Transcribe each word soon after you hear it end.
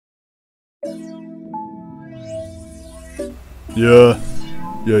Yeah.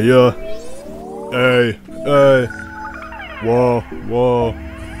 Hey. Whoa.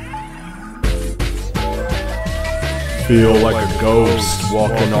 Feel like a ghost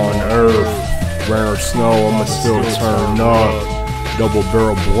walking on earth. Rain or snow, I'ma still turn up. Double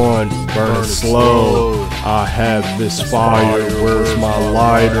barrel blunt, burning slow. I have this fire, where's my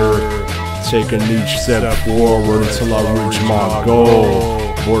lighter? Taking each step forward until I reach my goal.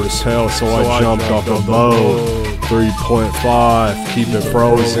 Bored as hell, so I jumped off a boat. 3.5, keep it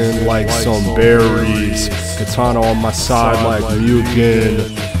frozen like some berries. Katana on my side like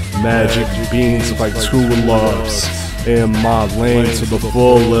Mugen. Magic beans like tulips. In my lane to the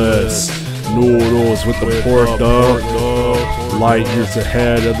fullest. Noodles with the pork though. Light years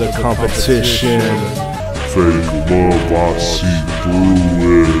ahead of the competition. Fake love, I see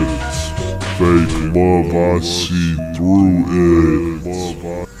through it. Fake love, I see through it.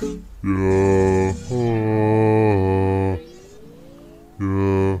 Yeah.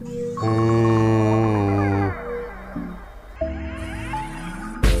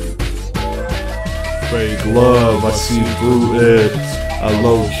 Fake love, I see through it. I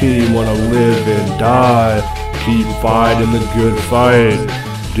low-key wanna live and die. Keep fighting the good fight.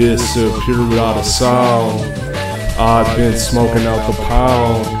 Disappear without a sound. I've been smoking out the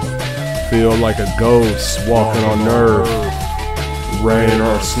pound. Feel like a ghost walking on earth. Rain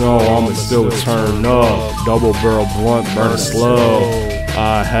or snow, I'ma still turn up. Double barrel blunt, burn slow.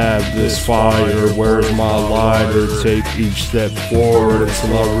 I have this fire, where's my lighter? Take each step forward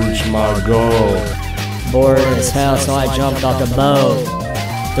until I reach my goal. Bored as hell, so I jumped off the boat.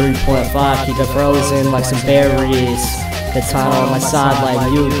 3.5, keep it frozen like some berries. Katana on my side like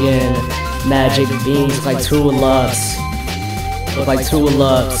Mugen. Magic beans like tulips. Look like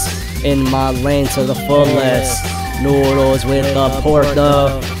tulips. In my lane to the fullest. Noodles with the pork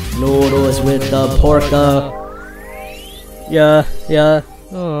though. Noodles with the pork though. Yeah.